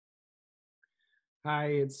Hi,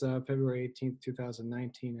 it's February 18th,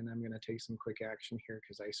 2019, and I'm going to take some quick action here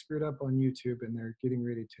because I screwed up on YouTube and they're getting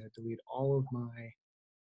ready to delete all of my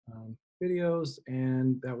videos,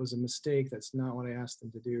 and that was a mistake. That's not what I asked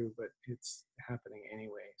them to do, but it's happening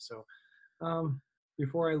anyway. So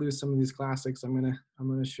before I lose some of these classics, I'm gonna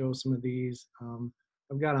show some of these.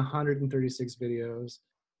 I've got 136 videos.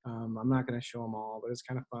 I'm not going to show them all, but it's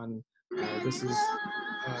kind of fun. This is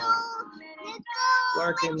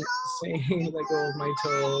Larkin saying "Let go of my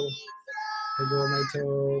toe," "Let go of my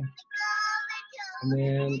toe," and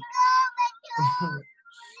then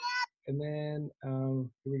and then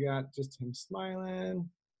we got just him smiling.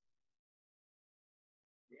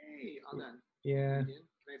 Yay! All done. Yeah.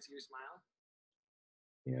 Can I see your smile?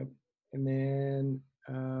 Yep. And then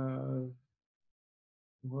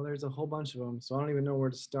well, there's a whole bunch of them, so I don't even know where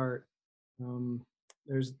to start.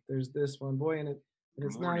 There's this one, boy, and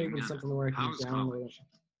it's not even something where I can download it.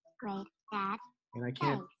 Great, Dad. And I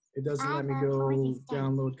can't. It doesn't let me go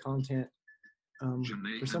download content. For some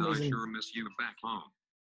reason, I sure miss you back home.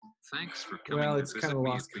 Thanks for coming well, to it's visit kind of a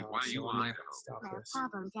me lost at cause, so BYU, I'm not Idaho. gonna stop No this.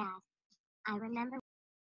 problem, Dad. I remember.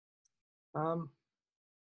 I'm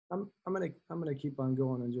gonna keep on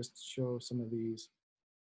going and just show some of these.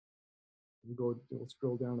 We'll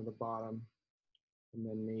scroll down to the bottom, and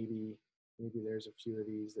then maybe there's a few of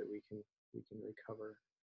these that we can recover.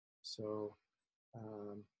 So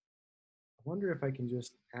I wonder if I can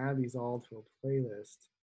just add these all to a playlist,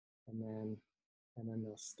 and then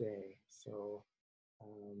they'll stay. So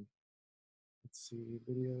let's see,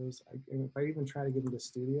 videos. If I even try to get into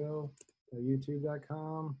Studio,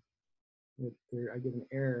 YouTube.com, I get an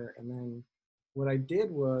error. And then what I did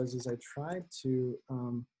was I tried to.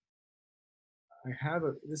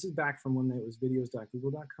 This is back from when it was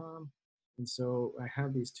videos.google.com, and so I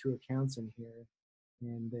have these two accounts in here,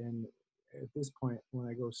 and then at this point, when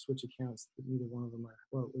I go switch accounts, neither one of them are,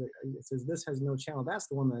 well, it says this has no channel. That's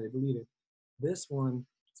the one that I deleted. This one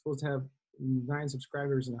is supposed to have 9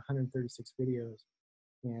 subscribers and 136 videos.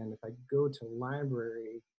 And if I go to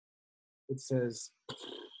library, it says,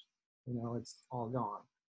 it's all gone.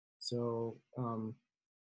 So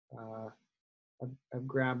I've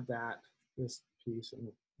grabbed this piece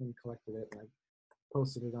and collected it, and I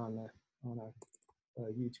posted it on a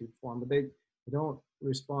YouTube forum, but they don't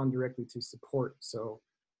respond directly to support. So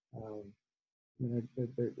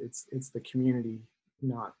it's the community,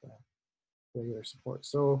 not the regular support.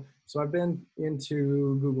 So I've been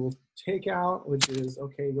into Google Takeout, which is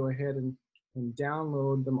okay. Go ahead and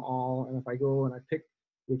download them all. And if I go and I pick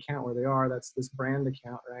the account where they are, that's this brand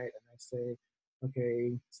account, right? And I say,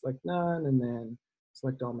 okay, select none, and then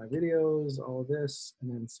select all my videos, all of this, and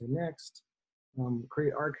then say next.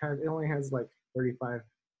 Create archive. It only has like 35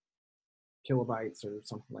 kilobytes or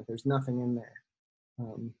something. Like there's nothing in there.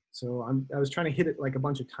 So I was trying to hit it like a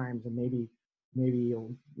bunch of times, and maybe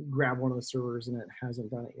you'll grab one of the servers and it hasn't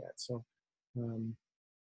done it yet. So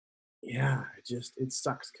yeah, it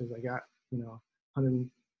sucks because I got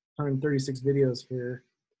 136 videos here.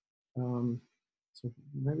 So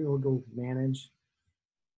maybe we'll go manage.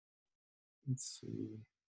 Let's see.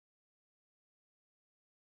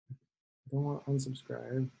 I don't want to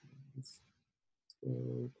unsubscribe. Let's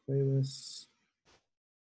go playlists.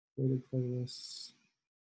 Created playlists.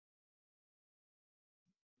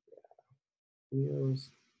 Yeah.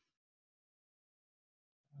 Videos.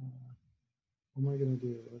 What am I gonna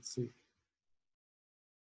do? Let's see.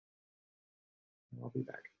 I'll be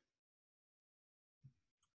back.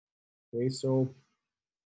 Okay, so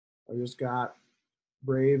I just got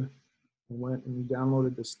Brave and went and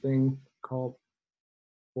downloaded this thing called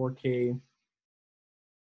 4K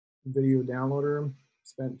video downloader.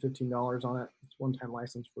 Spent $15 on it. It's a one-time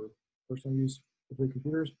license for personal use with three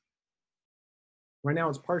computers. Right now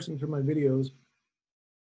it's parsing through my videos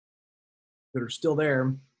that are still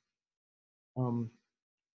there.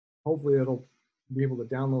 Hopefully it'll be able to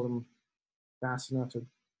download them fast enough to, I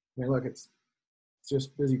mean, look, it's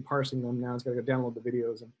just busy parsing them now. It's got to go download the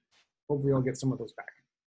videos, and hopefully I'll get some of those back.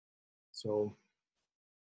 So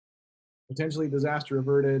potentially disaster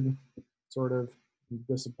averted, sort of. I'm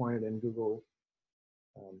disappointed in Google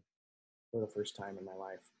for the first time in my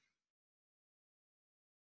life.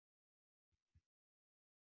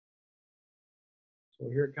 So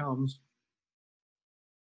here it comes.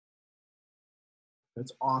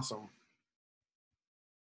 That's awesome.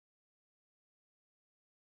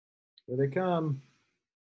 Here they come.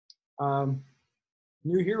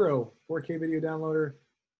 New hero, 4K video downloader.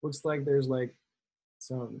 Looks like there's like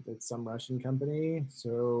it's some Russian company.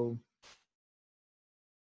 So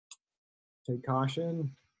take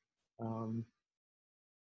caution.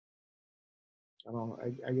 I don't know,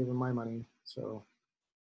 I gave him my money, so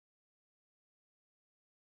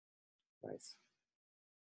nice.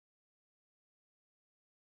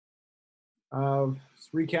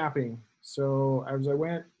 Recapping. So as I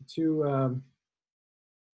went to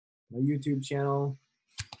my YouTube channel,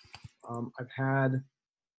 I've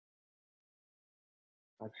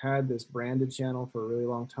had this branded channel for a really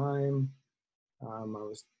long time. I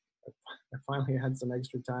finally had some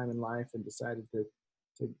extra time in life and decided to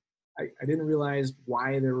I didn't realize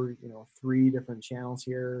why there were, 3 different channels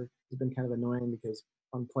here. It's been kind of annoying because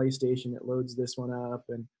on PlayStation it loads this one up,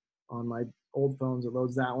 and on my old phones it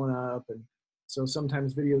loads that one up, and so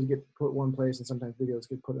sometimes videos get put one place and sometimes videos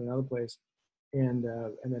get put in another place, and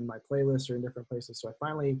then my playlists are in different places. So I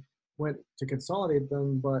finally went to consolidate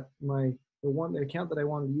them, but the account that I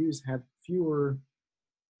wanted to use had fewer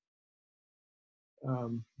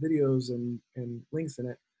videos and links in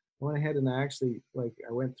it. I went ahead and I actually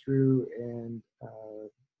I went through and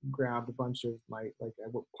grabbed a bunch of I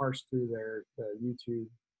parsed through the YouTube,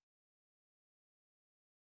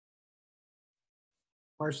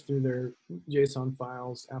 parsed through their JSON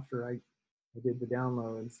files after I did the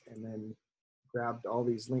downloads, and then grabbed all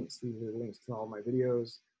these links. These are links to all my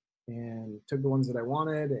videos, and took the ones that I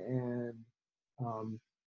wanted and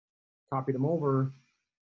copied them over.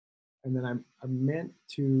 And then I meant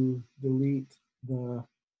to delete the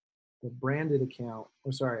branded account.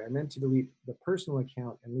 Oh, sorry, I meant to delete the personal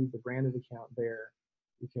account and leave the branded account there,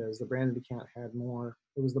 because the branded account had more.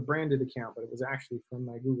 It was the branded account, but it was actually from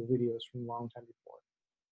my Google videos from a long time before.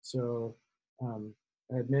 So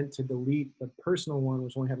I had meant to delete the personal one,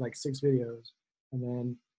 which only had like 6 videos, and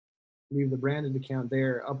then leave the branded account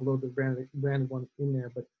there, upload the branded one in there.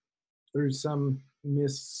 But through some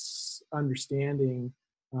misunderstanding,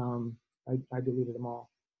 I deleted them all.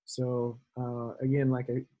 So again, like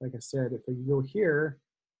I said, if you go here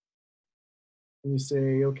and you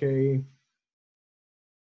say, okay,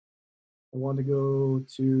 I want to go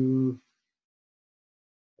to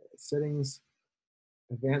settings,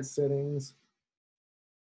 advanced settings.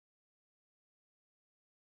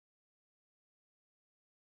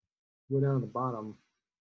 Go down to the bottom.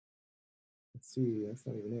 Let's see, that's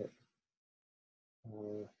not even it.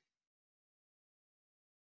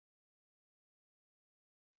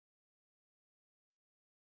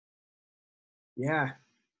 Yeah,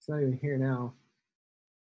 it's not even here now.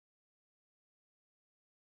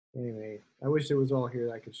 Anyway, I wish it was all here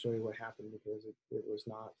that I could show you what happened, because it was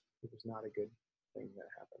not a good thing that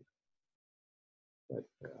happened. But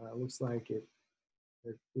looks like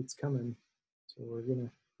it's coming, so we're gonna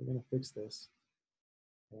fix this,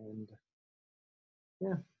 and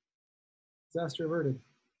yeah, disaster averted.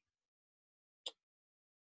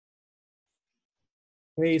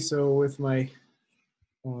 Hey, so with my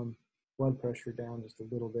blood pressure down just a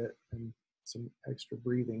little bit and some extra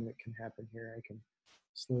breathing that can happen here, I can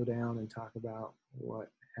slow down and talk about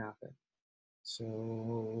what happened.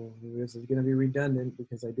 So this is going to be redundant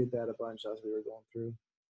because I did that a bunch as we were going through.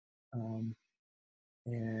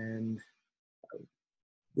 And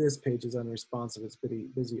this page is unresponsive. It's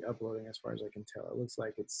busy uploading as far as I can tell. It looks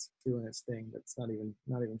like it's doing its thing, but it's not even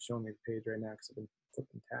showing me the page right now because I've been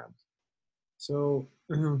flipping tabs. So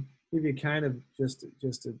give you kind of just a,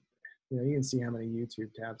 you can see how many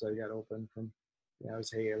YouTube tabs I got open from, I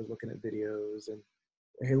was looking at videos, and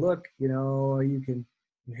hey, look, you can,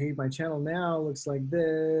 hey, my channel now looks like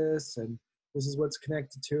this, and this is what's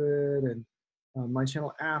connected to it, and my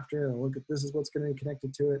channel after, and look at this is what's going to be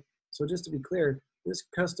connected to it. So just to be clear, this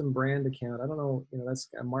custom brand account, I don't know, that's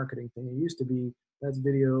a marketing thing. It used to be, that's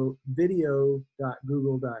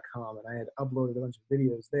video.google.com, and I had uploaded a bunch of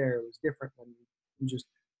videos there. It was different when you just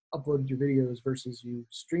uploaded your videos versus you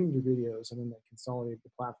streamed your videos, and then they consolidated the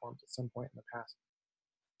platforms at some point in the past.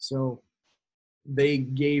 So they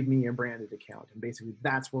gave me a branded account, and basically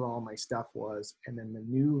that's where all my stuff was. And then the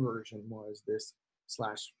new version was this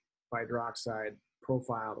 /Hydroxide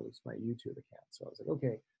profile. That was my YouTube account. So I was like,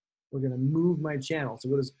 okay, we're going to move my channel. So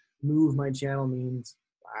what does move my channel means?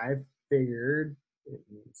 I figured it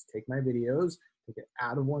means take my videos, take it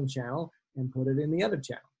out of one channel and put it in the other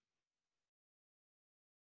channel.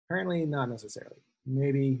 Apparently not necessarily.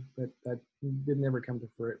 Maybe, but that didn't ever come to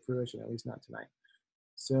fruition, at least not tonight.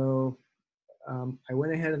 So I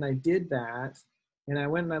went ahead and I did that, and I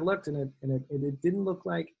went and I looked, and it didn't look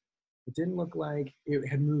like it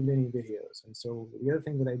had moved any videos. And so the other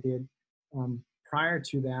thing that I did prior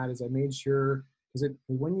to that is I made sure, because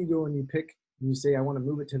when you go and you pick, and you say I want to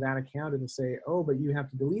move it to that account, and say, oh, but you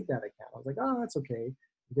have to delete that account. I was like, oh, that's okay,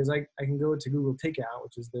 because I can go to Google Takeout,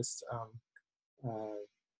 which is this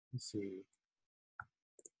let's see,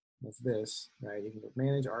 That's this, right? You can go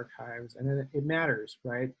manage archives, and then it matters,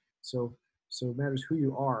 right? So it matters who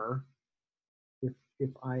you are. If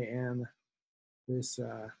I am this,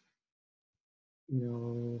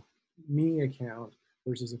 me account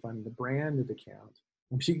versus if I'm the branded account,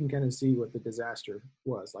 and you can kind of see what the disaster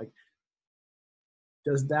was. Like,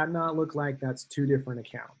 does that not look like that's two different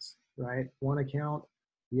accounts, right? One account,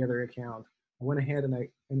 the other account. I went ahead and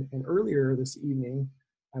and earlier this evening,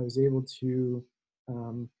 I was able to,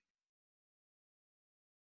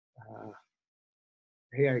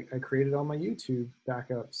 hey, I created all my YouTube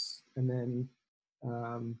backups, and then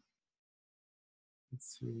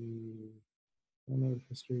let's see, download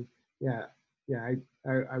history. Yeah,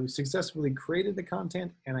 I successfully created the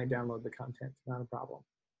content and I download the content, not a problem,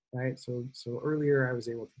 right? So earlier I was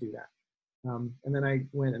able to do that. And then I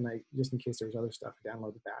went and just in case there was other stuff, I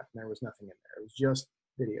downloaded that, and there was nothing in there. It was just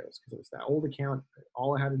videos because it was that old account.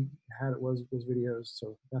 All I had was videos,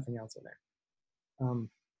 so nothing else in there.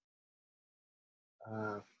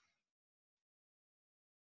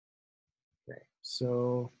 Okay,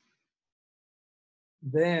 so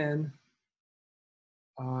then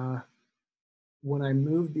when I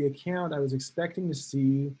moved the account, I was expecting to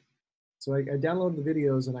see. So I downloaded the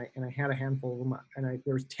videos and I had a handful of them, and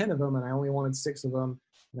there was 10 of them, and I only wanted 6 of them,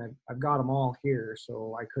 and I've got them all here,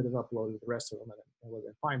 so I could have uploaded the rest of them and it would have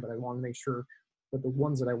been fine. But I wanted to make sure that the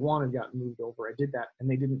ones that I wanted got moved over. I did that, and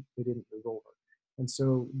they didn't move over. And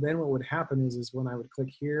so then what would happen is when I would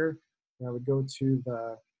click here, and I would go to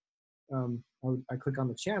the, I click on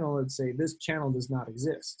the channel, it'd say this channel does not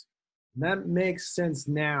exist. And that makes sense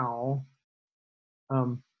now.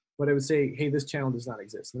 But I would say, hey, this channel does not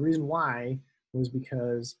exist. And the reason why was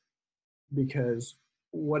because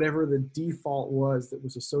whatever the default was that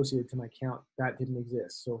was associated to my account, that didn't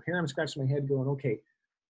exist. So here I'm scratching my head going, okay,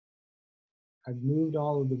 I've moved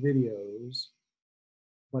all of the videos,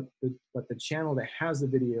 but the channel that has the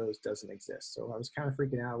videos doesn't exist. So I was kind of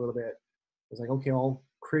freaking out a little bit. I was like, okay, I'll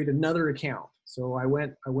create another account. So I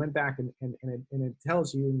went back and it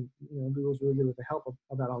tells you, and Google's really good with the help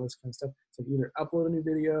about all this kind of stuff. So either upload a new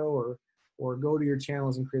video or go to your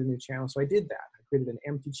channels and create a new channel. So I did that. I created an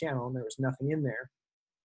empty channel and there was nothing in there.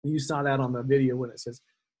 You saw that on the video when it said,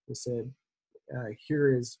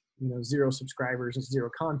 here is 0 subscribers and 0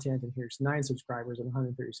 content, and here's 9 subscribers and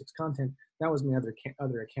 136 content. That was my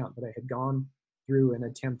other account that I had gone through and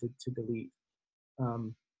attempted to delete.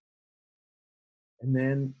 And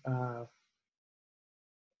then,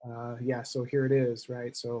 yeah, so here it is,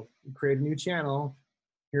 right? So create a new channel.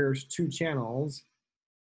 Here's 2 channels.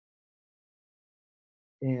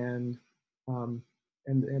 And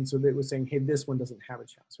so it was saying, hey, this one doesn't have a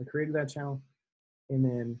channel. So I created that channel. And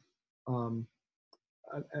then, and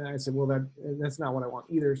I said, well, that's not what I want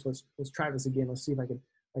either. So let's try this again. Let's see if I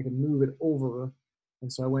can move it over.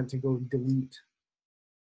 And so I went to go delete.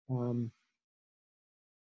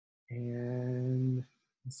 And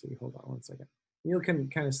let's see, hold on one second. You can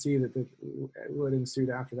kind of see that what ensued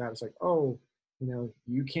after that was like, oh,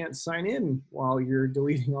 you can't sign in while you're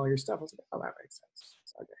deleting all your stuff. I was like, oh, that makes sense.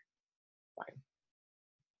 Okay,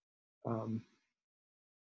 fine.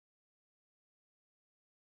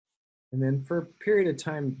 And then for a period of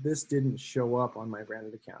time, this didn't show up on my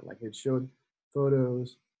branded account. Like it showed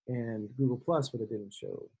photos and Google Plus, but it didn't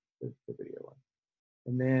show the video one.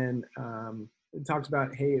 And then it talked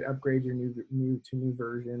about, hey, upgrade your new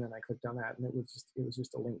version, and I clicked on that, and it was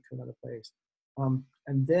just a link to another place.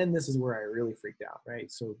 And then this is where I really freaked out,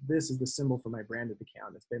 right? So this is the symbol for my branded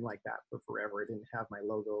account. It's been like that for forever. It didn't have my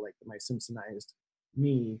logo, like my Simpsonized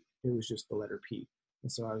me. It was just the letter P.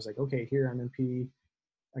 And so I was like, okay, here I'm in P.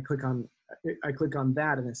 I click on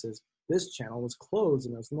that, and it says this channel was closed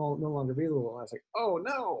and it was no longer available. And I was like, oh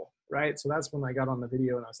no, right? So that's when I got on the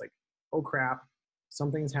video and I was like, oh crap,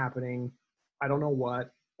 something's happening. I don't know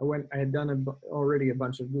what. I had done already a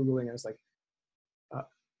bunch of Googling. I was like,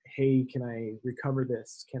 hey, can I recover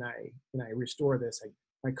this? Can I restore this?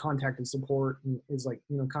 I contacted support, and is like,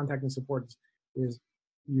 contacting support is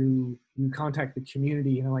you contact the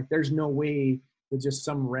community, and I'm like, there's no way that just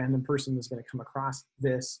some random person is going to come across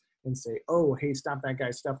this and say, oh, hey, stop that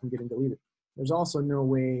guy's stuff from getting deleted. There's also no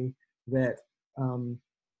way that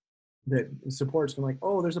that support's been like,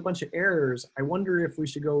 oh, there's a bunch of errors. I wonder if we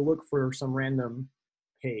should go look for some random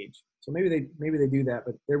page. So maybe they do that,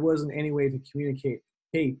 but there wasn't any way to communicate,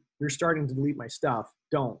 hey, you're starting to delete my stuff.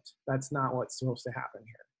 Don't. That's not what's supposed to happen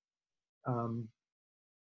here.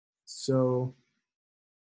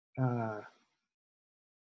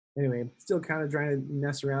 Anyway, still kind of trying to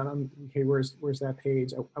mess around on, okay, where's that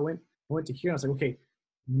page? I went to here and I was like, okay,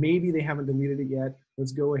 maybe they haven't deleted it yet.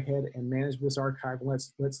 Let's go ahead and manage this archive.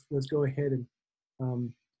 Let's go ahead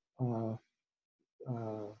and uh,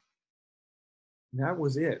 that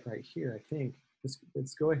was it right here, I think.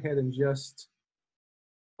 Let's go ahead and just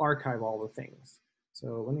archive all the things.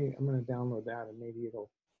 So I'm going to download that and maybe you'll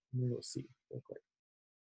see real quick.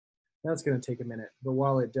 That's going to take a minute, but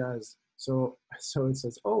while it does, so it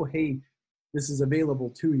says, oh, hey, this is available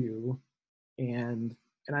to you. And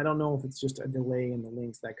I don't know if it's just a delay in the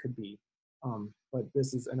links, that could be. But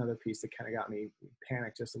this is another piece that kind of got me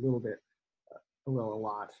panicked just a little bit, a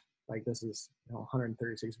lot. Like this is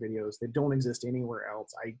 136 videos that don't exist anywhere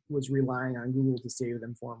else. I was relying on Google to save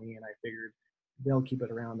them for me, and I figured they'll keep it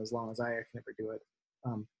around as long as I can ever do it.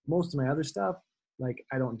 Most of my other stuff, like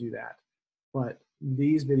I don't do that. But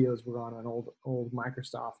these videos were on an old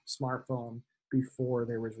Microsoft smartphone before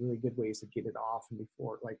there was really good ways to get it off, and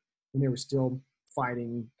before, like, when they were still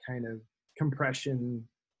fighting kind of compression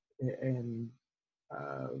and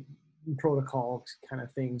protocol kind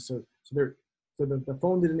of things. So the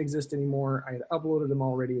phone didn't exist anymore. I had uploaded them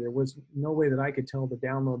already. There was no way that I could tell to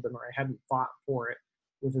download them, or I hadn't fought for it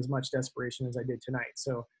with as much desperation as I did tonight.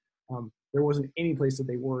 So there wasn't any place that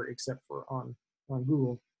they were except for on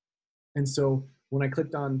Google. And so when I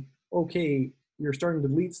clicked on, okay, you're starting to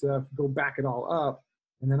delete stuff, go back it all up.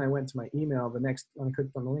 And then I went to my email. When I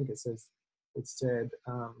clicked on the link, it said,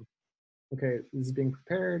 okay, this is being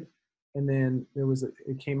prepared. And then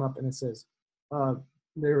it came up and it says,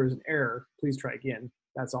 there was an error, please try again.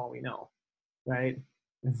 That's all we know, right?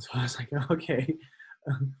 And so I was like, okay.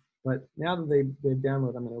 But now that they've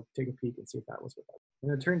downloaded, I'm going to take a peek and see if that was what that was.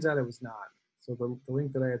 And it turns out it was not. So the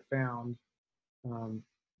link that I had found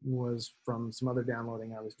was from some other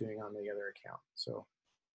downloading I was doing on the other account. So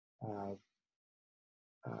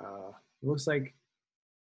it looks like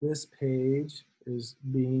this page is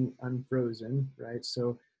being unfrozen, right?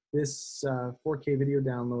 So this 4K video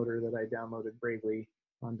downloader that I downloaded bravely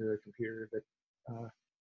onto a computer that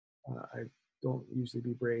I don't usually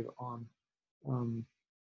be brave on,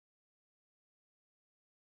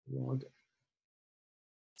 it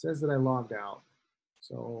says that I logged out.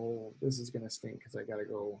 So this is gonna stink because I gotta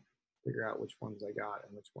go figure out which ones I got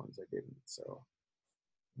and which ones I didn't. So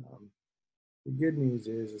the good news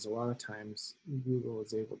is a lot of times Google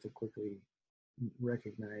is able to quickly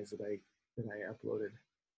recognize that I uploaded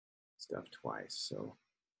stuff twice. So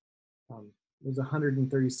there's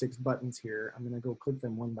 136 buttons here. I'm gonna go click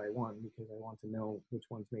them one by one because I want to know which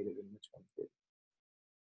ones made it and which ones didn't.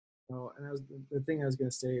 Oh, and the thing I was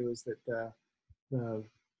gonna say was that the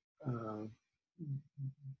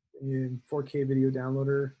in 4K video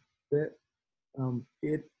downloader bit,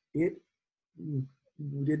 it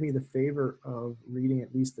did me the favor of reading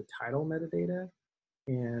at least the title metadata,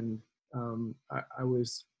 and I'm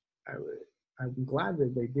glad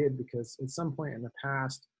that they did, because at some point in the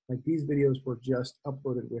past, like, these videos were just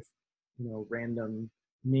uploaded with random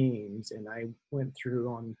names, and I went through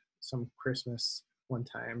on some Christmas one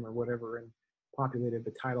time or whatever and populated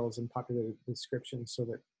the titles and populated the description so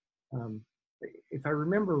that if I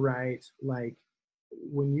remember right, like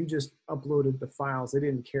when you just uploaded the files, they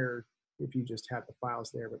didn't care if you just had the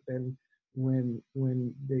files there. But then when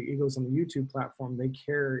it goes on the YouTube platform, they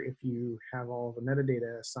care if you have all the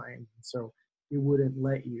metadata assigned. So it wouldn't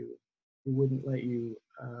let you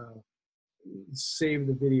save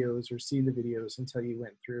the videos or see the videos until you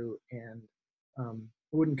went through, and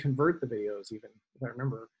it wouldn't convert the videos, even if I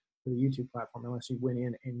remember, for the YouTube platform, unless you went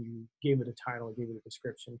in and you gave it a title, gave it a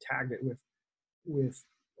description, tagged it with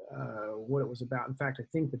what it was about. In fact, I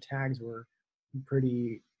think the tags were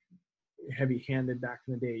pretty heavy-handed back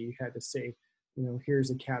in the day. You had to say,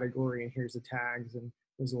 here's a category and here's the tags, and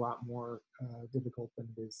it was a lot more difficult than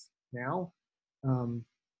it is now.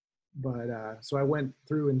 So I went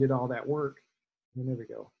through and did all that work, and there we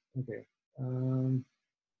go. Okay.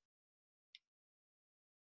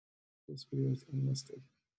 This video is unlisted.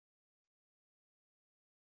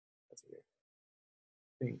 That's okay.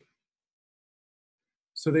 I think.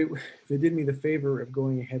 So they did me the favor of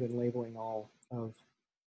going ahead and labeling all of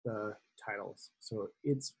the titles. So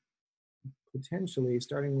it's potentially,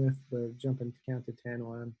 starting with the jump and count to 10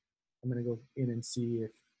 one, I'm going to go in and see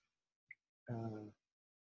if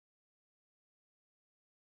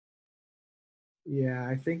yeah,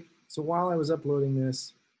 I think so. While I was uploading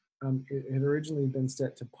this, it had originally been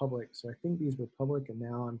set to public, so I think these were public, and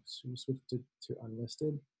now I'm switched to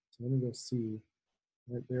unlisted. So let me go see.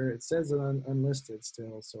 Right there, it says unlisted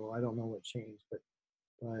still, so I don't know what changed, but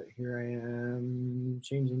here I am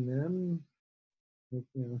changing them.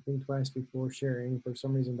 Think twice before sharing. For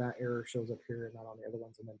some reason, that error shows up here and not on the other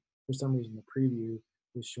ones, and then for some reason, the preview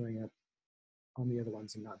is showing up on the other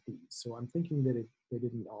ones and not these. So I'm thinking that they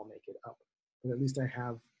didn't all make it up, but at least I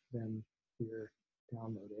have them here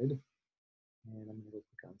downloaded. And I'm gonna go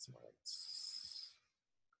click on some links.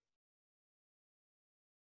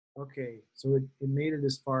 Okay, so it made it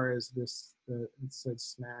as far as this, it said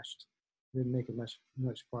smashed. It didn't make it much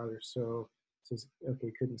farther. So it says,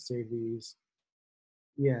 okay, couldn't save these.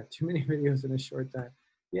 Yeah, too many videos in a short time.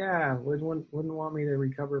 Yeah, wouldn't want me to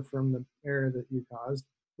recover from the error that you caused,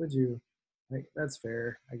 would you? Like, that's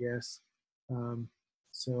fair, I guess.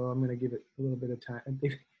 So I'm gonna give it a little bit of time.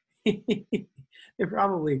 It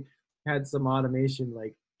probably had some automation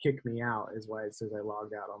like kick me out, is why it says I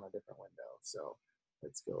logged out on a different window. So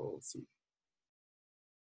let's go see.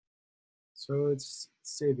 So it's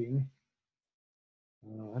saving.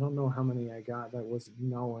 I don't know how many I got. That was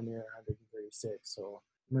nowhere near 136. So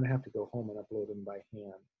I'm gonna have to go home and upload them by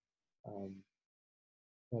hand.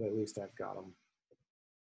 But at least I've got them.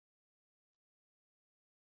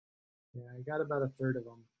 Yeah, I got about a third of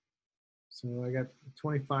them. So I got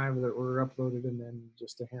 25 that were uploaded, and then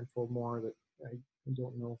just a handful more that I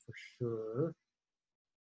don't know for sure.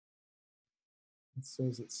 It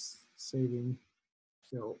says it's saving.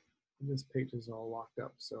 So this page is all locked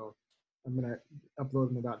up. So I'm gonna upload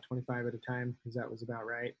them about 25 at a time, because that was about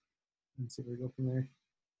right. And see if we go from there.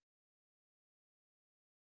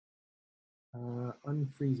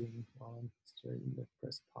 Unfreezing while I'm starting to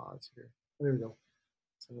press pause here. There we go.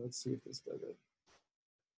 So let's see if this does it.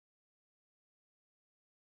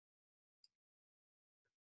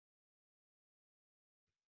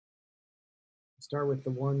 Start with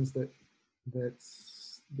the ones that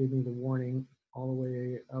give me the warning all the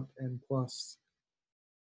way up, and plus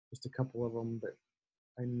just a couple of them that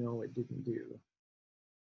I know it didn't do.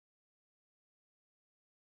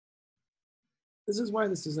 This is why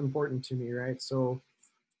this is important to me, right? So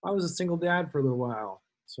I was a single dad for a little while.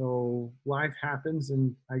 So life happens,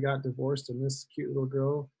 and I got divorced, and this cute little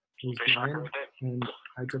girl was mine, and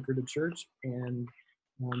I took her to church, and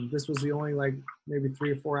this was the only like maybe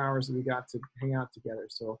 3 or 4 hours that we got to hang out together.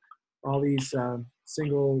 So all these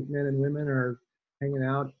single men and women are hanging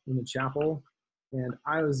out in the chapel, and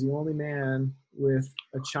I was the only man with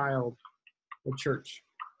a child at church.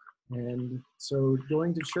 And so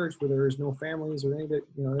going to church where there is no families or any that,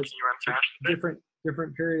 you know, it's a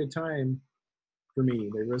different period of time for me.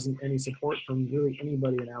 There wasn't any support from really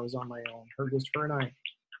anybody, and I was on my own. Just her and I.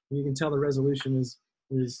 And you can tell the resolution is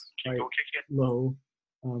quite low.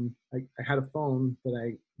 I had a phone that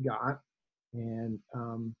I got, and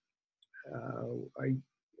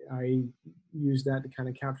I used that to kind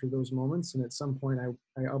of capture those moments. And at some point, I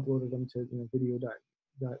uploaded them to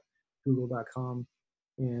video.google.com,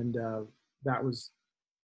 and that was,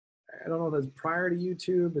 I don't know if that's prior to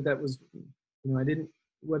YouTube, but that was, you know, I didn't,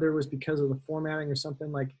 whether it was because of the formatting or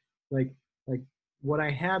something, like what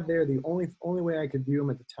I had there, the only way I could view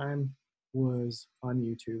them at the time was on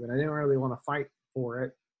YouTube, and I didn't really want to fight for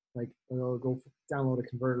it, like, oh, go download a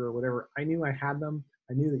converter or whatever. I knew I had them.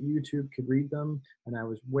 I knew that YouTube could read them, and I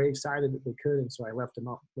was way excited that they could, and so I left them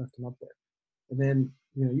up there. And then,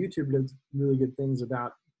 you know, YouTube does really good things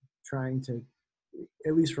about trying to,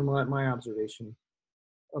 at least from my observation,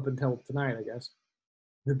 up until tonight, I guess,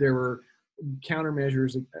 that there were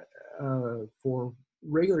countermeasures for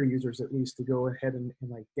regular users, at least, to go ahead and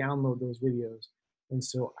like download those videos. And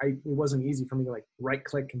so it wasn't easy for me to like right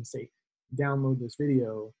click and say download this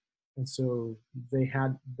video. And so they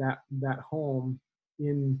had that home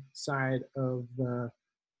inside of the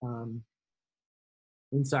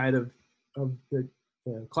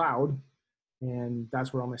cloud, and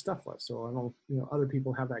that's where all my stuff was. So I don't, you know, other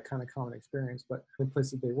people have that kind of common experience, but the place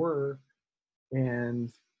that they were, and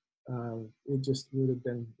it just would have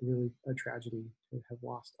been really a tragedy to have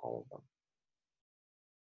lost all of them.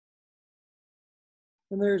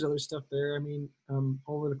 And there's other stuff there. I mean,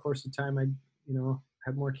 over the course of time, I, you know,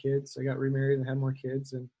 had more kids. I got remarried and had more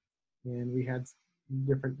kids, and we had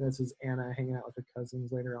different. This is Anna hanging out with her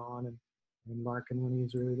cousins later on, and Larkin when he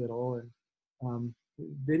was really little, and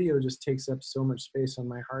video just takes up so much space on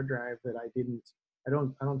my hard drive that I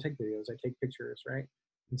don't take videos. I take pictures, right?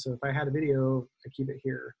 And so if I had a video, I keep it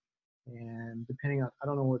here. And depending on, I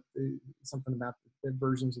don't know what something about the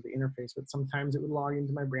versions of the interface, but sometimes it would log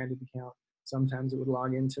into my branded account. Sometimes it would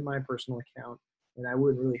log into my personal account, and I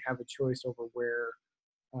wouldn't really have a choice over where.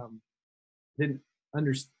 Didn't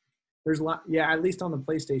understand. There's a lot, yeah. At least on the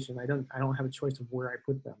PlayStation, I don't have a choice of where I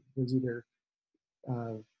put them. It was either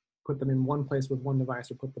put them in one place with one device,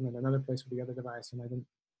 or put them in another place with the other device, and they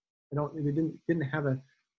didn't have a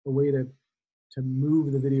way to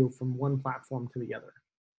move the video from one platform to the other.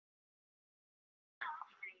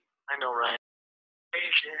 I know, Ryan.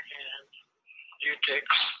 Raise your hand. You take.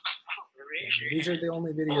 These are the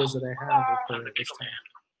only videos that I have for this time.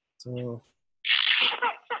 So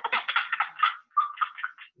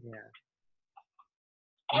Yeah.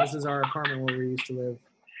 And this is our apartment where we used to live.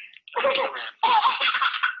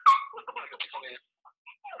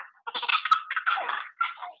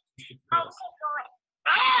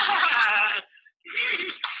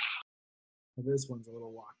 This one's a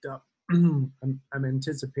little locked up. I'm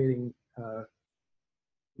anticipating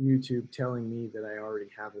YouTube telling me that I already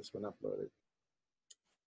have this one uploaded.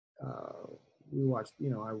 We watched,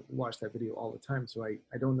 I watch that video all the time, so I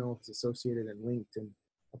don't know if it's associated and linked and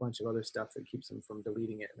a bunch of other stuff that keeps them from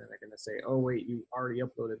deleting it, and then they're going to say, oh wait, you already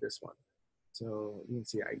uploaded this one. So you can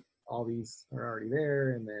see all these are already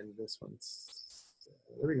there, and then this one's,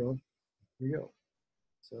 there we go. Here we go.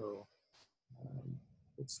 So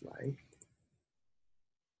it's like,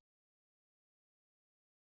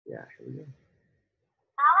 yeah, here we go.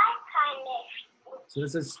 So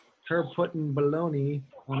this is her putting bologna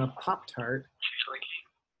on a Pop-Tart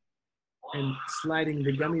and sliding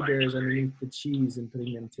the gummy bears underneath the cheese and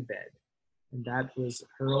putting them to bed. And that was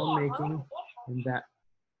her own making, and that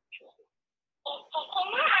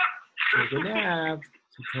take a nap.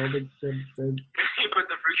 She told the You put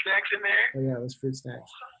the fruit snacks in there? oh yeah, it was fruit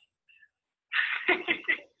snacks.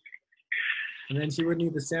 And then she wouldn't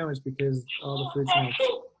eat the sandwich because all the fruit snacks.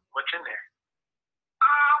 What's in there?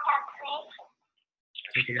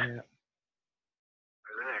 Take a nap.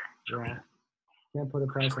 What's in there? Yeah. Can't put a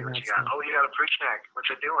price on What that you got? stuff. Oh, you got a fruit snack. What's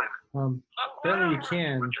it doing? Apparently you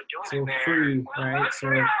can, What you doing so in there? free, right? So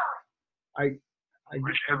I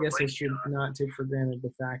Where's I your guess I plate? should not take for granted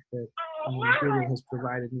the fact that Google has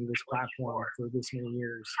provided me this platform for this many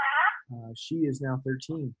years. She is now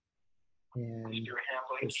 13, and You do a hand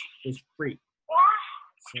plate? it's free. What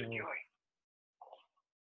you So, doing?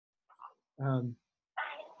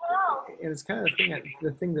 and it's kind of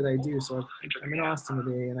the thing that I do. So I'm in Austin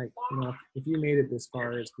today, and if you made it this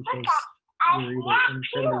far, it's because you're either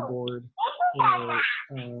incredibly bored or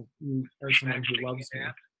you are someone who loves me.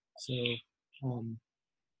 So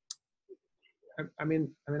I'm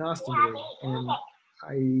in Austin today, and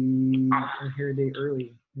I'm here a day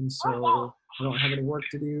early, and so I don't have any work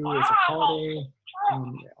to do. It's a holiday.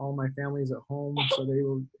 All my family's at home, so they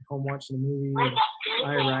were home watching a movie, and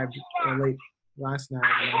I arrived late last night,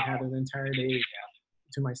 and I had an entire day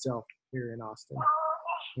to myself here in Austin.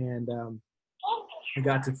 And I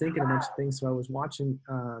got to thinking a bunch of things. So I was watching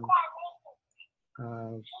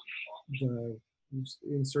the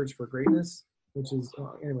In Search for Greatness, which is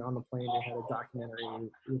anyway, on the plane they had a documentary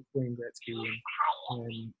with Wayne Gretzky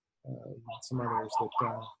and some others that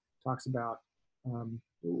talks about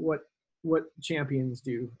what champions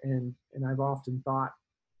do, and I've often thought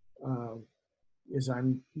as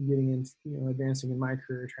I'm getting into advancing in my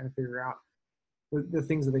career, trying to figure out the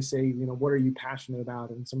things that they say, what are you passionate about,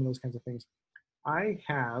 and some of those kinds of things. I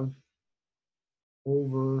have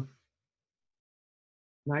over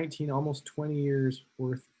 19, almost 20 years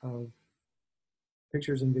worth of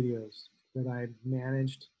pictures and videos that I've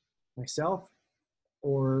managed myself,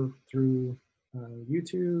 or through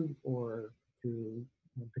YouTube, or through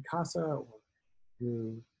Picasa, or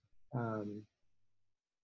through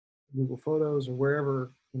Google Photos, or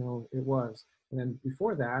wherever it was. And then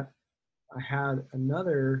before that, I had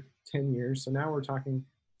another 10 years. So now we're talking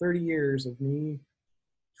 30 years of me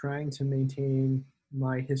trying to maintain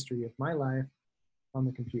my history of my life on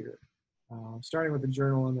the computer, starting with a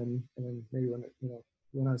journal, and then maybe when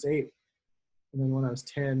I was 8, and then when I was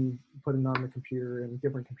 10, putting it on the computer and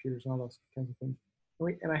different computers and all those kinds of things.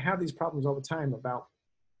 And I have these problems all the time about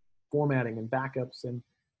formatting and backups and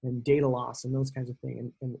data loss and those kinds of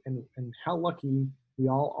things, and how lucky we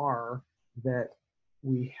all are that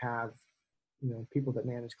we have people that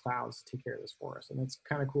manage clouds to take care of this for us. And it's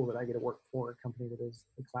kind of cool that I get to work for a company that is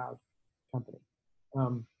a cloud company.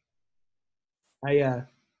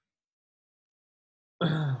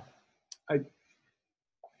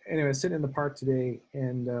 Anyway, sitting in the park today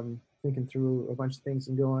and thinking through a bunch of things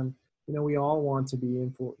and going, we all want to be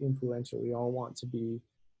influential. We all want to be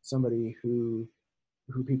somebody who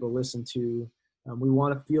people listen to. We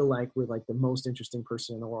want to feel like we're like the most interesting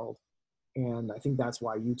person in the world. And I think that's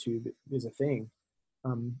why YouTube is a thing.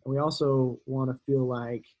 We also want to feel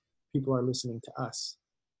like people are listening to us.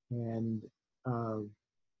 And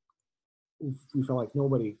we feel like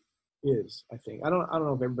nobody is, I think. I don't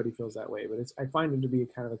know if everybody feels that way, but I find it to be a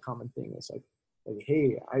kind of a common thing. It's like,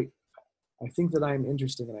 hey, I think that I'm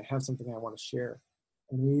interesting and I have something I want to share.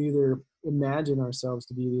 And we either imagine ourselves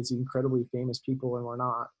to be these incredibly famous people and we're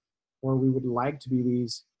not, or we would like to be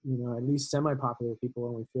these, at least semi-popular people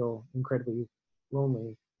and we feel incredibly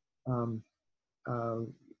lonely,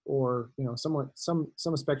 or somewhat some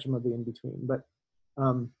spectrum of the in between. But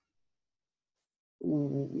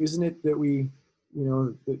isn't it that we, you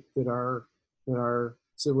know, that our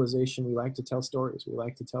civilization, we like to tell stories. We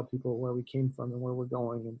like to tell people where we came from and where we're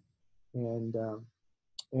going. And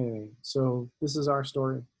anyway, so this is our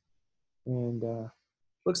story. And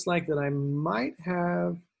looks like that I might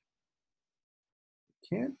have,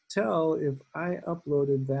 can't tell if I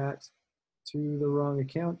uploaded that to the wrong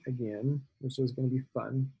account again, which is going to be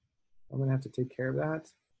fun. I'm going to have to take care of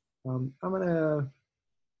that. I'm gonna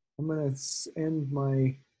end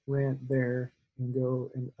my rant there and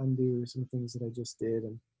go and undo some things that I just did,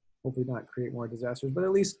 and hopefully not create more disasters. But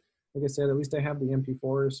at least, like I said, at least I have the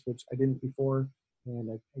MP4s, which I didn't before.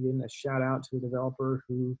 And again, a shout out to the developer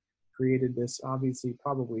who created this, obviously,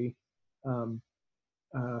 probably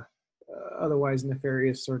otherwise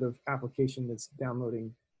nefarious sort of application that's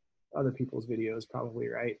downloading other people's videos, probably,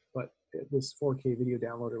 right? But this 4K video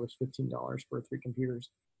downloader was $15 for 3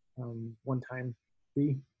 computers, one-time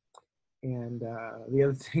fee. And the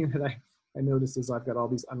other thing that I noticed is I've got all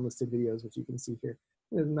these unlisted videos, which you can see here.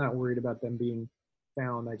 I'm not worried about them being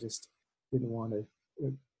found. I just didn't want to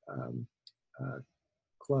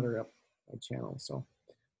clutter up my channel. So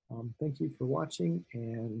thank you for watching.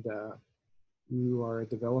 And you are a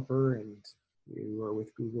developer and you are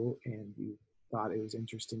with Google and you thought it was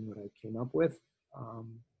interesting what I came up with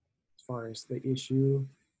as far as the issue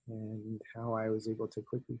and how I was able to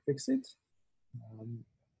quickly fix it.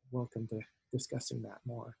 Welcome to discussing that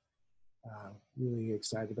more. Really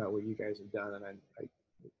excited about what you guys have done, and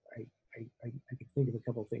I can think of a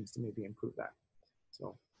couple of things to maybe improve that.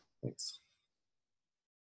 So thanks.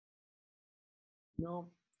 No,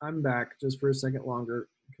 I'm back just for a second longer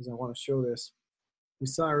because I want to show this. We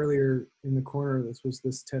saw earlier in the corner, this was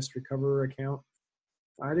this test recover account.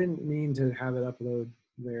 I didn't mean to have it upload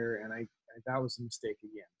there, and that was a mistake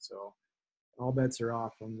again. So all bets are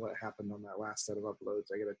off on what happened on that last set of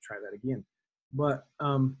uploads. I got to try that again. But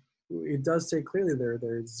it does say clearly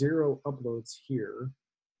there's 0 uploads here.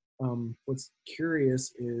 What's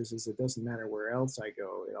curious is it doesn't matter where else I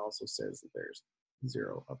go. It also says that there's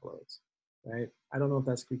 0 uploads, right? I don't know if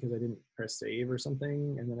that's because I didn't press save or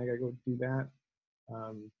something, and then I got to go do that.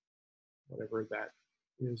 Whatever that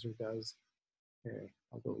is or does. Okay,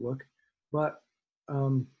 I'll go look. But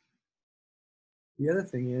the other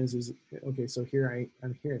thing is okay. So here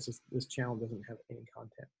I'm here. It says this channel doesn't have any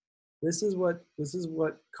content. This is what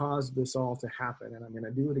caused this all to happen, and I'm going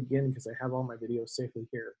to do it again because I have all my videos safely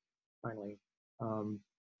here. Finally,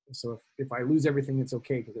 so if I lose everything, it's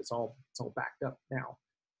okay because it's all backed up now.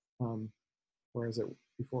 Whereas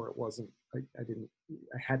before it wasn't. I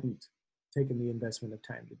hadn't taken the investment of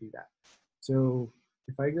time to do that. So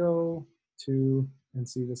if I go to and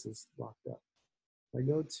see this is locked up. If I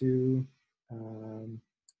go to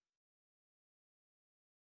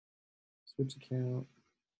switch account.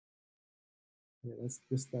 Yeah,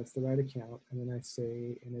 that's the right account. And then I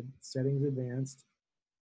say in settings, advanced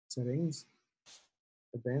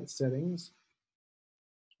settings.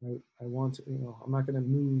 I want to, I'm not going to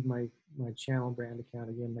move my channel brand account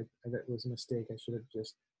again. That was a mistake. I should have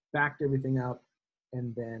just backed everything up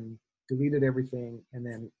and then deleted everything and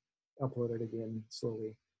then uploaded again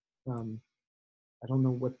slowly. I don't know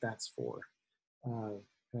what that's for.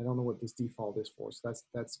 I don't know what this default is for. So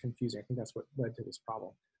that's confusing. I think that's what led to this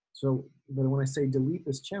problem. So, but when I say delete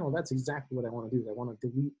this channel, that's exactly what I want to do. I want to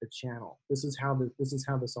delete the channel. This is how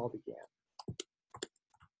this all began.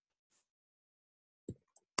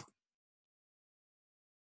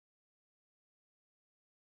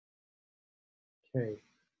 Okay,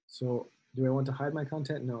 so do I want to hide my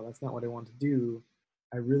content? No, that's not what I want to do.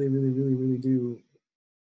 I really do.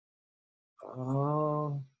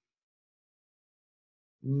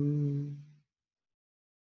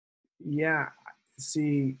 Yeah,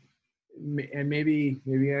 see, and maybe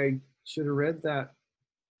I should have read that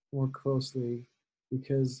more closely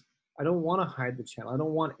because I don't want to hide the channel. I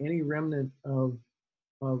don't want any remnant of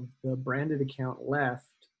the branded account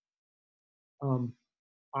left.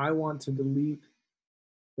 I want to delete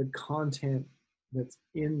the content that's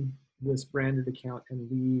in this branded account and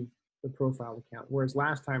leave the profile account. Whereas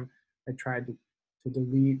last time I tried to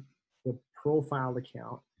delete the profile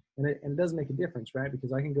account, and it doesn't make a difference, right?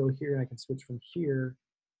 Because I can go here and I can switch from here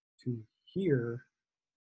to here,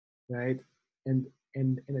 right? And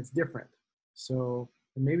it's different. So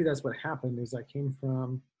and maybe that's what happened is I came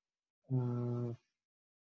from,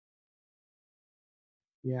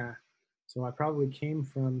 yeah. So I probably came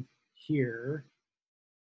from here,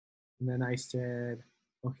 and then I said,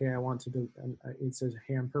 okay, I want to do, it says,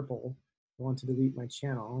 hey, I'm purple. I want to delete my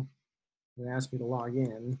channel. It asked me to log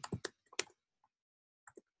in.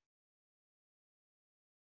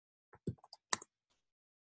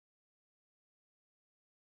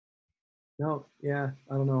 No, yeah,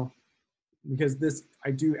 I don't know. Because this, I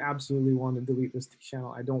do absolutely want to delete this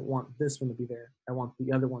channel. I don't want this one to be there. I want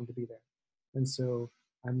the other one to be there. And so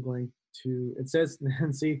I'm going to, it says,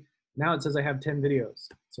 and see, now it says I have 10 videos.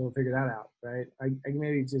 So we'll figure that out, right? I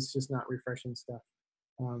maybe just not refreshing stuff.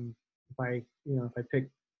 If I, you know, if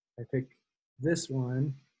I pick this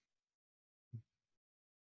one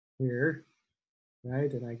here,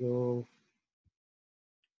 right? And I go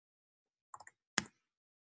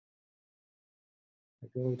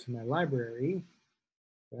to my library,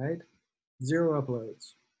 right? 0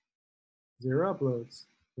 uploads, 0 uploads,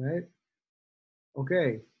 right?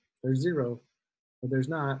 Okay, there's 0, but there's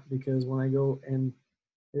not, because when I go and,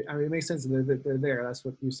 I mean, it makes sense that they're there. That's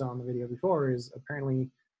what you saw in the video before, is apparently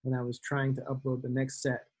when I was trying to upload the next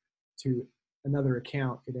set to another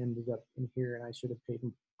account, it ended up in here, and I should have paid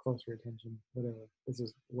closer attention, whatever. This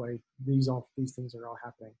is why these things are all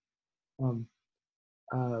happening.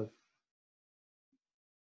 Uh,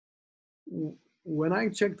 when I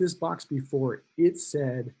checked this box before, it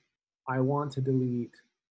said, I want to delete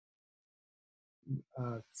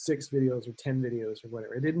 6 videos or 10 videos or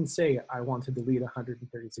whatever. It didn't say I want to delete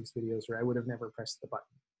 136 videos, or I would have never pressed the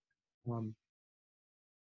button.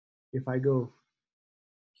 If I go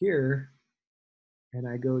here and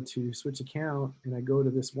I go to switch account and I go to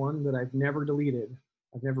this one that I've never deleted,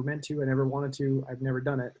 I've never meant to, I never wanted to, I've never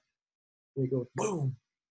done it, they go boom,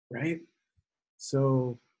 right?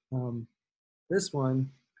 So this one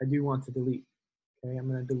I do want to delete. Okay, I'm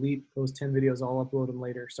going to delete those 10 videos. I'll upload them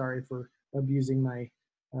later. Sorry for abusing my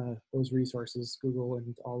those resources, Google,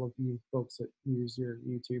 and all of you folks that use your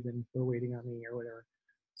YouTube and were waiting on me or whatever.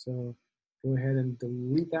 So go ahead and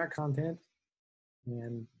delete that content.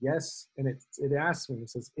 And yes, and it asks me, it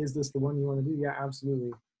says, is this the one you want to do? Yeah,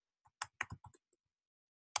 absolutely.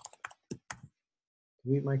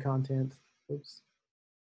 Delete my content. Oops.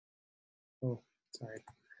 Oh, sorry.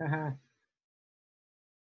 Haha.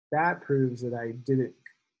 That proves that I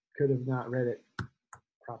could have not read it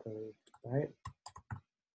properly, right?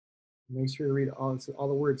 Make sure to read all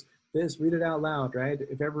the words. Read it out loud, right?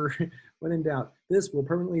 If ever when in doubt, this will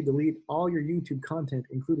permanently delete all your YouTube content,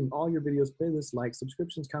 including all your videos, playlists, likes,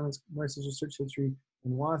 subscriptions, comments, messages, search history,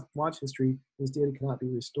 and watch history. This data cannot be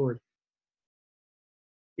restored.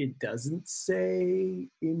 It doesn't say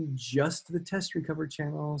in just the test recover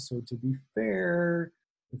channel. So to be fair,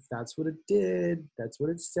 if that's what it did, that's what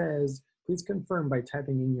it says. Please confirm by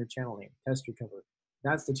typing in your channel name, test recover.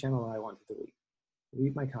 That's the channel I want to delete.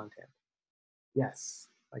 Delete my content. Yes,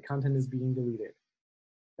 my content is being deleted.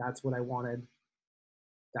 That's what I wanted.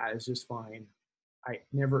 That is just fine. I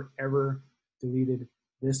never ever deleted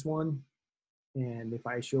this one. And if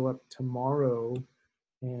I show up tomorrow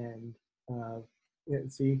and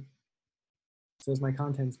see, it says my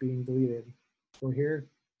content's being deleted. So here,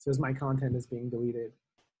 it says my content is being deleted.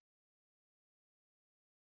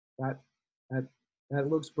 That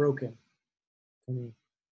looks broken to me.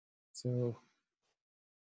 So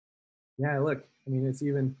yeah, look, I mean, it's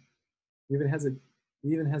even has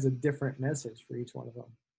a different message for each one of them,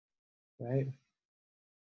 right?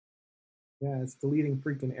 Yeah, it's deleting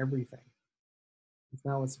freaking everything. It's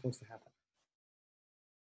not what's supposed to happen.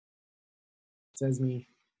 It says me,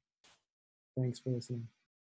 thanks for listening.